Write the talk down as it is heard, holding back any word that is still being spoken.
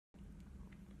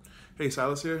Hey,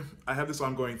 Silas here. I have this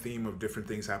ongoing theme of different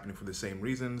things happening for the same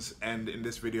reasons, and in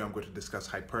this video I'm going to discuss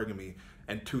hypergamy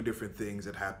and two different things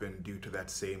that happen due to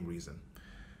that same reason.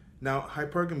 Now,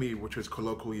 hypergamy, which is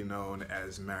colloquially known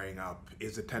as marrying up,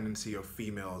 is a tendency of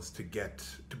females to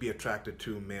be attracted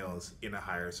to males in a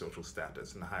higher social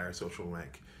status, in a higher social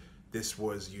rank. This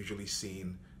was usually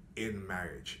seen in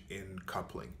marriage, in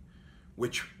coupling,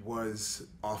 which was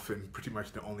often pretty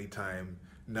much the only time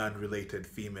non-related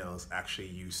females actually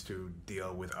used to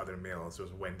deal with other males,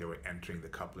 was when they were entering the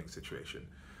coupling situation.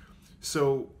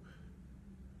 So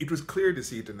it was clear to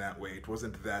see it in that way. It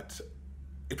wasn't that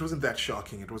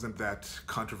shocking, it wasn't that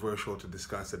controversial to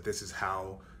discuss that this is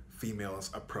how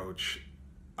females approach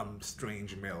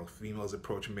strange male. Females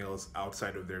approach males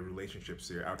outside of their relationships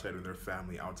here, outside of their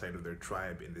family, outside of their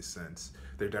tribe in this sense.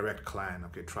 Their direct clan,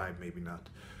 okay, tribe maybe not.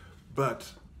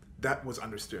 But that was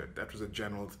understood. That was a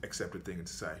general accepted thing in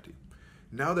society.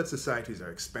 Now that societies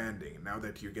are expanding, now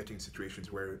that you're getting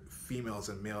situations where females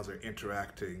and males are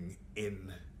interacting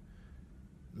in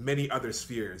many other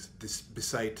spheres,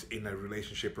 beside in a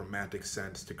relationship romantic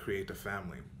sense to create a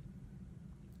family,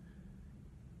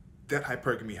 that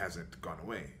hypergamy hasn't gone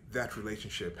away. That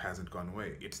relationship hasn't gone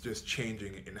away. It's just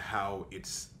changing in how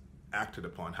it's acted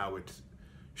upon, how it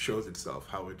shows itself,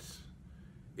 how it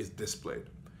is displayed.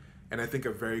 And I think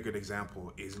a very good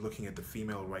example is looking at the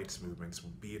female rights movements,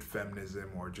 be it feminism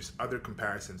or just other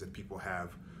comparisons that people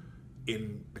have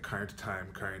in the current time,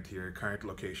 current year, current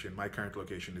location. My current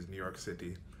location is New York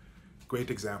City. Great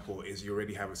example is you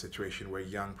already have a situation where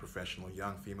young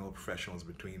female professionals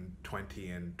between 20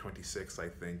 and 26, I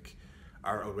think,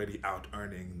 are already out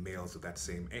earning males of that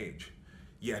same age.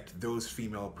 Yet those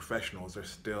female professionals are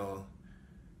still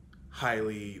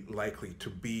highly likely to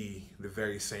be the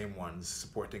very same ones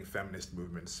supporting feminist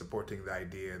movements,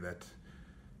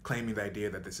 claiming the idea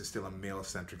that this is still a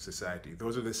male-centric society.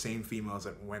 Those are the same females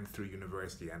that went through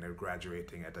university and are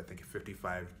graduating at, I think, a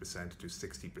 55% to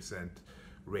 60%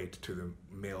 rate to the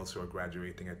males who are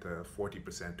graduating at a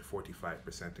 40% to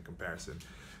 45% in comparison.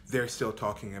 They're still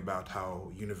talking about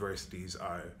how universities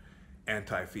are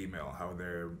anti-female, how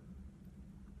they're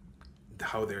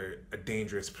a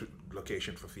dangerous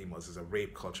location for females. There's a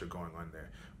rape culture going on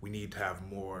there. We need to have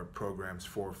more programs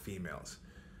for females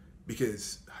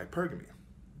because hypergamy,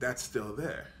 that's still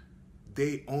there.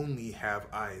 They only have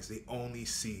eyes. They only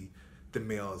see the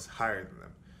males higher than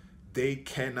them. They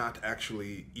cannot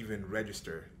actually even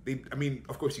register.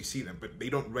 Of course you see them, but they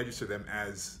don't register them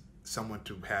as someone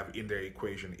to have in their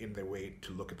equation, in their way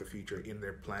to look at the future, in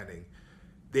their planning.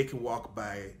 They can walk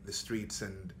by the streets,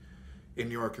 and in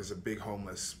New York there's a big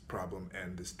homeless problem,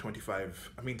 and there's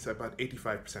it's about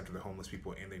 85% of the homeless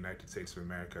people in the United States of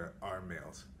America are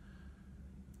males.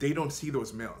 They don't see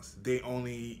those males. They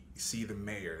only see the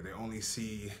mayor. They only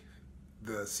see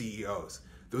the CEOs.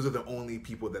 Those are the only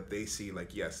people that they see,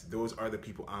 like, yes, those are the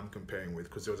people I'm comparing with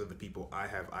because those are the people I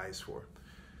have eyes for.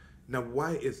 Now,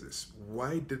 why is this?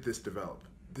 Why did this develop?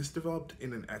 This developed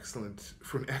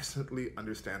for an excellently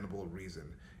understandable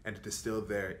reason, and it is still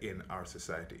there in our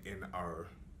society,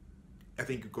 I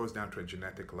think it goes down to a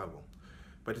genetic level,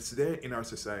 but it's there in our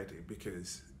society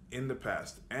because in the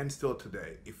past and still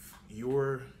today, if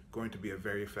you're going to be a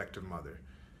very effective mother,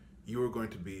 you are going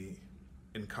to be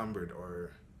encumbered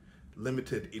or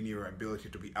limited in your ability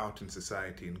to be out in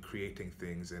society and creating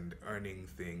things and earning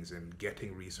things and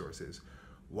getting resources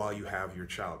while you have your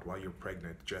child, while you're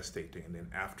pregnant, gestating, and then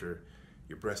after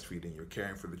you're breastfeeding, you're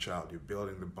caring for the child, you're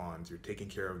building the bonds, you're taking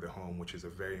care of the home, which is a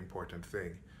very important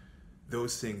thing.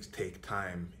 Those things take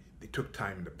time. They took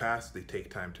time in the past, they take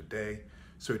time today.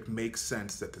 So it makes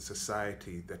sense that the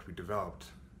society that we developed,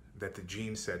 that the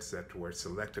gene sets that were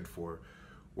selected for,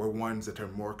 were ones that are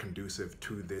more conducive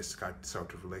to this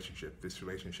sort of relationship, this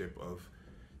relationship of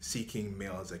seeking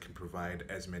males that can provide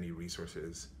as many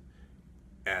resources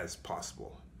as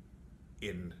possible.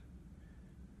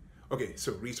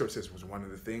 So resources was one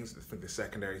of the things. I think the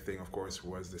secondary thing, of course,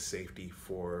 was the safety,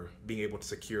 for being able to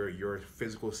secure your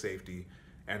physical safety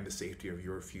and the safety of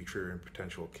your future and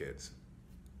potential kids.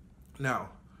 Now,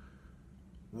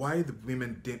 why the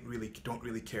women don't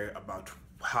really care about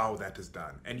how that is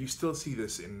done. And you still see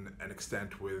this in an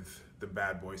extent with the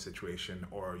bad boy situation,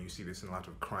 or you see this in a lot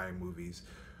of crime movies,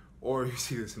 or you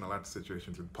see this in a lot of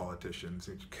situations with politicians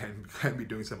who can be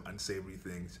doing some unsavory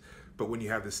things. But when you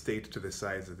have the state to the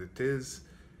size that it is,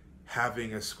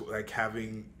 having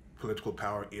political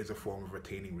power is a form of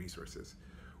attaining resources.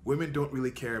 Women don't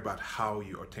really care about how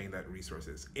you attain that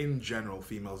resources. In general,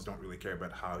 females don't really care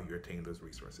about how you attain those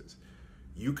resources.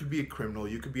 You could be a criminal,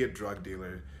 you could be a drug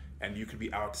dealer, and you could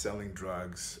be out selling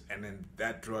drugs, and then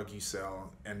that drug you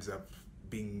sell ends up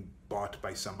being bought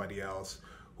by somebody else,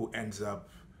 who ends up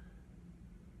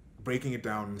breaking it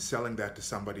down and selling that to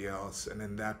somebody else, and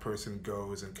then that person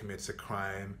goes and commits a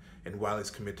crime, and while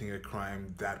he's committing a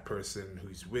crime, that person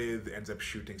who's with ends up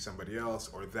shooting somebody else,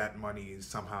 or that money is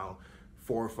somehow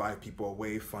 4 or 5 people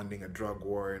away funding a drug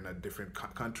war in a different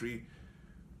country.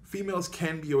 Females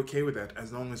can be okay with that,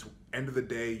 as long as end of the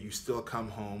day you still come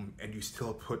home and you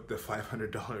still put the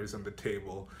 $500 on the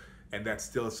table, and that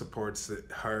still supports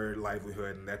her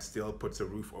livelihood, and that still puts a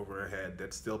roof over her head,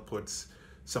 that still puts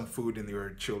some food in your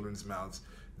children's mouths.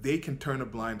 They can turn a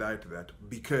blind eye to that,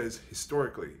 because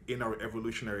historically in our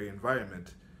evolutionary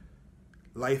environment,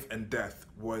 life and death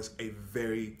was a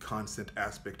very constant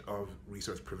aspect of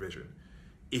resource provision.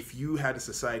 If you had a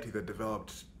society that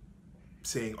developed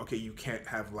saying, okay, you can't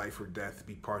have life or death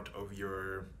be part of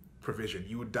your provision,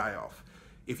 you would die off.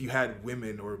 If you had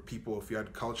women or people, if you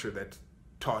had culture that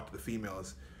taught the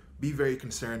females, be very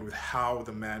concerned with how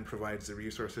the man provides the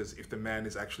resources. If the man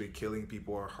is actually killing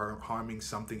people or harming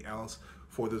something else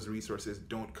for those resources,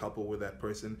 don't couple with that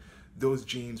person. Those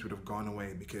genes would have gone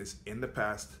away, because in the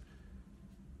past,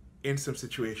 in some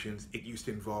situations, it used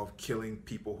to involve killing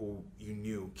people who you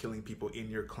knew, killing people in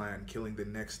your clan, killing the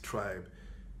next tribe,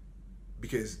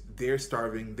 because they're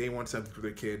starving, they want something for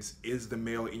their kids. Is the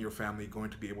male in your family going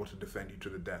to be able to defend you to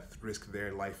the death, risk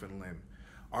their life and limb?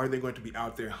 Are they going to be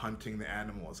out there hunting the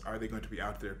animals? Are they going to be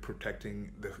out there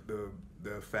protecting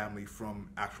the family from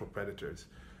actual predators?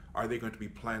 Are they going to be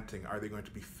planting? Are they going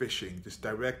to be fishing? Just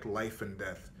direct life and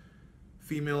death.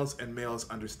 Females and males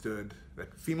understood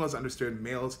that. Females understood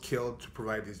males killed to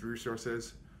provide these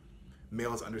resources.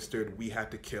 Males understood we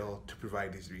had to kill to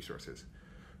provide these resources.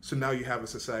 So now you have a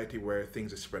society where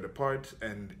things are spread apart,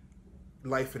 and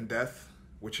life and death,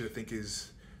 which I think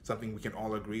is something we can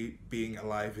all agree, being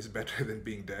alive is better than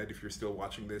being dead. If you're still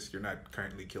watching this, you're not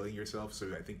currently killing yourself,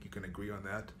 so I think you can agree on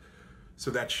that. So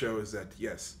that shows that,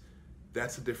 yes,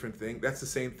 that's a different thing. That's the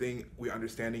same thing we're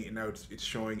understanding, and now it's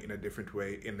showing in a different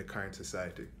way in the current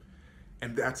society.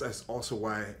 And that's also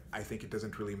why I think it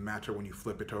doesn't really matter when you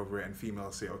flip it over and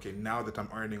females say, okay, now that I'm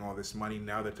earning all this money,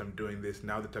 now that I'm doing this,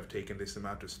 now that I've taken this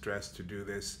amount of stress to do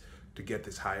this, to get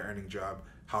this high earning job,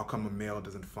 how come a male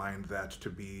doesn't find that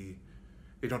to be,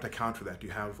 they don't account for that?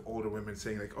 You have older women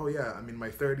saying like, oh yeah, I'm in my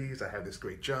 30s, I have this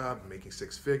great job, I'm making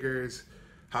 6 figures.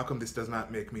 How come this does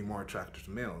not make me more attractive to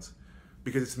males?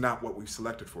 Because it's not what we've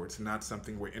selected for. It's not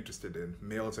something we're interested in.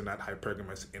 Males are not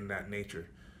hypergamous in that nature.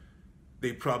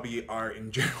 They probably are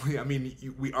in generally, I mean,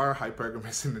 we are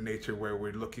hypergamous in the nature where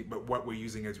we're looking, but what we're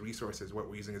using as resources, what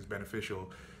we're using as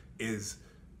beneficial is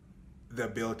the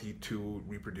ability to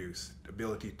reproduce, the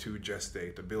ability to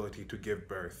gestate, the ability to give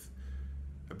birth,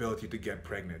 ability to get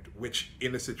pregnant, which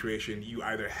in a situation you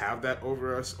either have that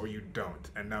over us or you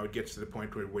don't. And now it gets to the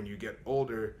point where when you get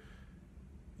older,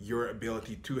 your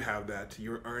ability to have that,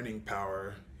 your earning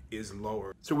power is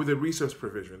lower. So with the resource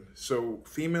provision, so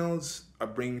females are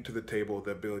bringing to the table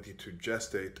the ability to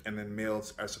gestate, and then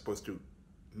males are supposed to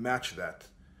match that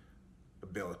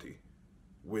ability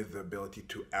with the ability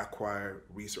to acquire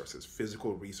resources,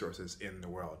 physical resources in the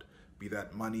world, be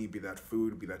that money, be that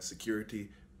food, be that security,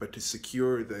 but to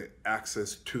secure the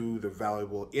access to the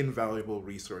valuable, invaluable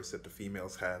resource that the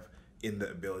females have in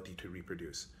the ability to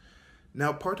reproduce.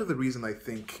 Now, part of the reason I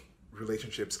think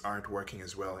relationships aren't working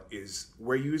as well is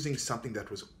we're using something that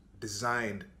was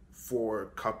designed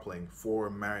for coupling, for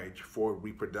marriage, for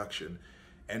reproduction,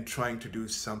 and trying to do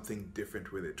something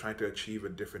different with it, trying to achieve a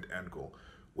different end goal.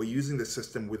 We're using the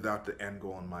system without the end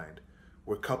goal in mind.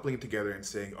 We're coupling together and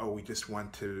saying, oh, we just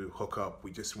want to hook up,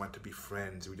 we just want to be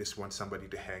friends, we just want somebody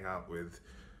to hang out with.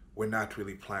 We're not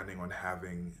really planning on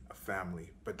having a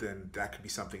family, but then that could be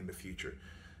something in the future.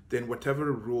 Then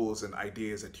whatever rules and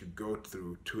ideas that you go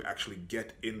through to actually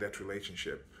get in that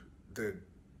relationship, the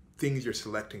things you're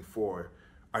selecting for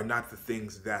are not the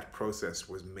things that process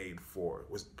was made for,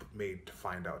 was made to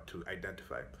find out, to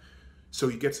identify. So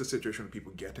you get to a situation where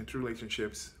people get into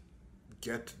relationships,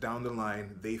 get down the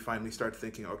line, they finally start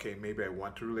thinking, okay, maybe I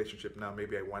want a relationship now,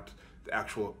 maybe I want the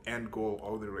actual end goal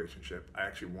of the relationship. I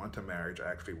actually want a marriage, I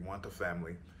actually want a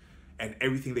family. And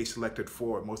everything they selected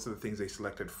for, most of the things they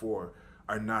selected for,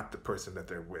 are not the person that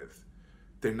they're with.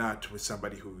 They're not with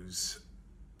somebody who's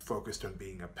focused on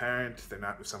being a parent. They're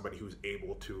not with somebody who's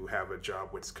able to have a job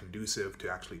that's conducive to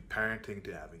actually parenting,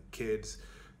 to having kids,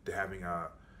 to having a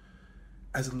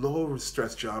as low of a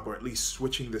stress job, or at least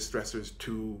switching the stressors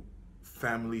to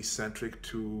family-centric,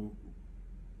 to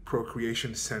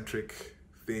procreation-centric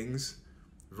things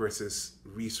versus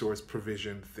resource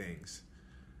provision things.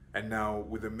 And now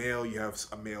with a male, you have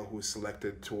a male who's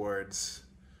selected towards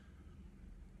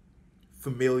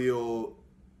familial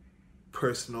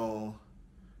personal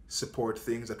support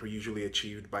things that were usually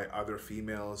achieved by other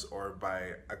females or by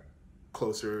a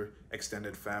closer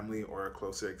extended family or a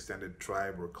closer extended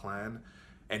tribe or clan,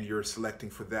 and you're selecting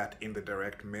for that in the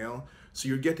direct male. So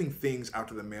you're getting things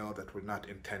out of the male that were not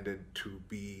intended to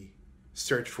be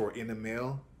searched for in a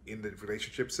male in the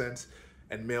relationship sense,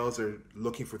 and males are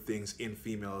looking for things in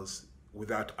females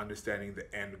without understanding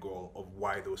the end goal of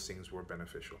why those things were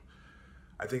beneficial.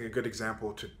 I think a good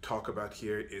example to talk about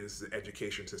here is the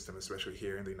education system, especially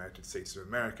here in the United States of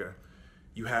America.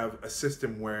 You have a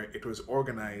system where it was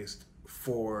organized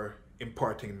for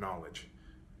imparting knowledge.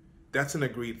 That's an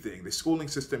agreed thing. The schooling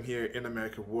system here in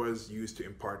America was used to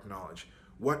impart knowledge.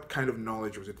 What kind of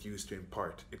knowledge was it used to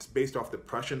impart? It's based off the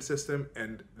Prussian system,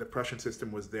 and the Prussian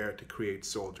system was there to create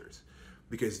soldiers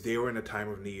because they were in a time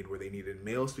of need where they needed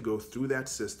males to go through that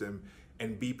system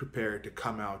and be prepared to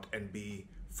come out and be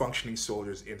functioning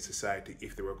soldiers in society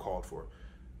if they were called for.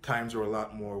 Times were a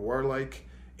lot more warlike,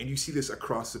 and you see this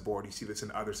across the board. You see this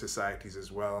in other societies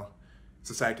as well.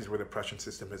 Societies where the Prussian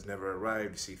system has never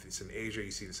arrived. You see this in Asia,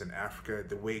 you see this in Africa.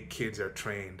 The way kids are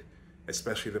trained,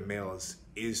 especially the males,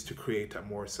 is to create a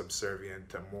more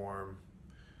subservient, a more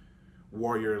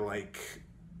warrior-like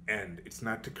end. It's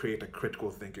not to create a critical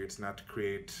thinker. It's not to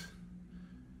create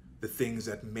the things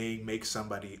that may make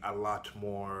somebody a lot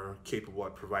more capable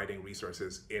at providing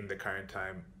resources in the current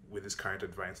time, with this current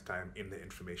advanced time in the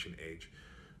information age.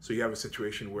 So you have a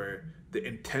situation where the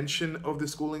intention of the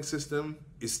schooling system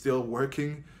is still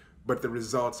working, but the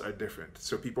results are different.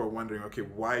 So people are wondering, okay,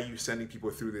 why are you sending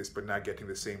people through this but not getting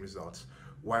the same results?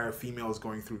 Why are females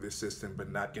going through this system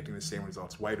but not getting the same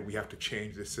results? Why do we have to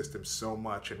change this system so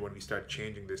much? And when we start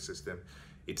changing this system,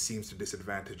 it seems to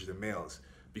disadvantage the males,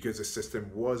 because the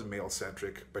system was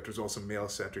male-centric, but it was also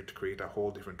male-centric to create a whole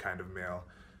different kind of male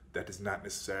that is not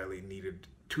necessarily needed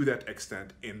to that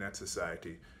extent in that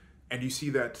society. And you see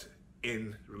that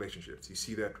in relationships. You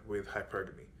see that with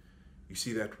hypergamy. You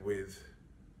see that with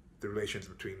the relations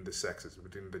between the sexes,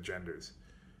 between the genders.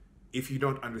 If you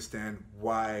don't understand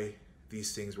why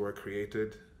these things were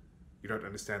created, you don't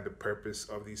understand the purpose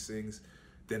of these things,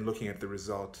 then looking at the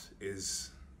result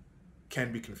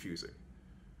can be confusing.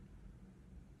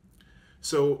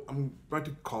 So I'm going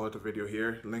to call it a video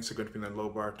here. Links are going to be in the low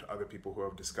bar to other people who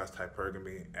have discussed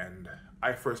hypergamy. And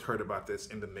I first heard about this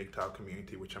in the MGTOW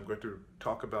community, which I'm going to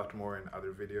talk about more in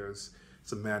other videos.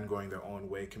 It's a man going their own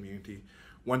way community.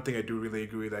 One thing I do really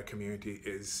agree with that community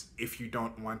is if you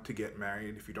don't want to get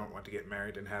married,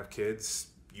 and have kids,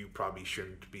 you probably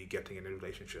shouldn't be getting in a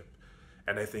relationship.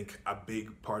 And I think a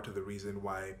big part of the reason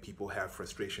why people have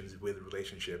frustrations with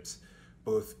relationships,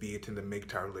 both be it in the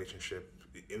MGTOW relationship,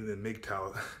 in the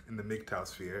MGTOW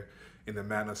sphere, in the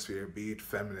manosphere, be it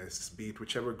feminists, be it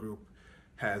whichever group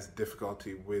has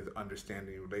difficulty with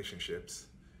understanding relationships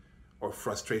or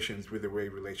frustrations with the way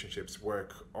relationships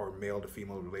work or male to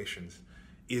female relations,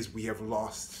 is we have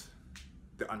lost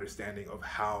the understanding of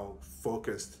how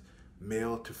focused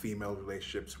male to female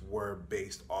relationships were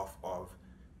based off of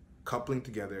coupling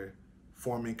together,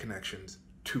 forming connections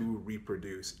to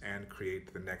reproduce and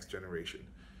create the next generation.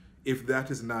 If that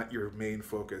is not your main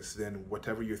focus, then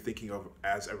whatever you're thinking of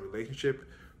as a relationship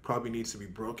probably needs to be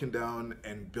broken down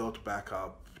and built back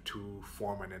up to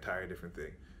form an entirely different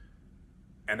thing.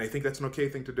 And I think that's an okay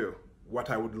thing to do. What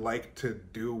I would like to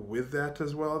do with that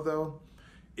as well, though,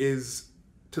 is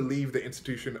to leave the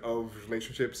institution of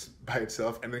relationships by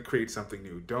itself and then create something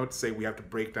new. Don't say we have to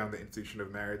break down the institution of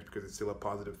marriage because it's still a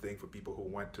positive thing for people who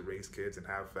want to raise kids and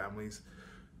have families.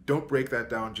 Don't break that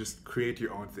down, just create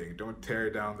your own thing. Don't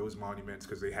tear down those monuments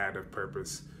because they had a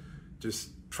purpose. Just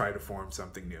try to form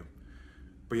something new.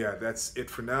 But yeah, that's it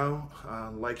for now.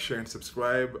 Like, share, and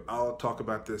subscribe. I'll talk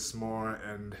about this more,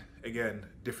 and again,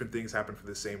 different things happen for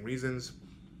the same reasons.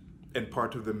 And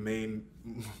part of the main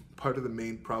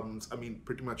problems, I mean,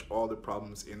 pretty much all the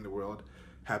problems in the world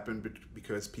happen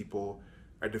because people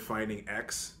are defining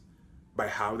X by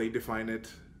how they define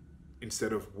it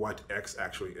instead of what X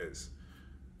actually is.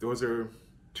 Those are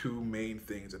two main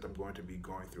things that I'm going to be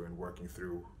going through and working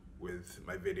through with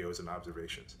my videos and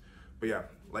observations. But yeah,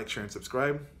 like, share, and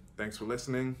subscribe. Thanks for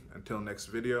listening. Until next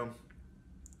video,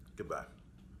 goodbye.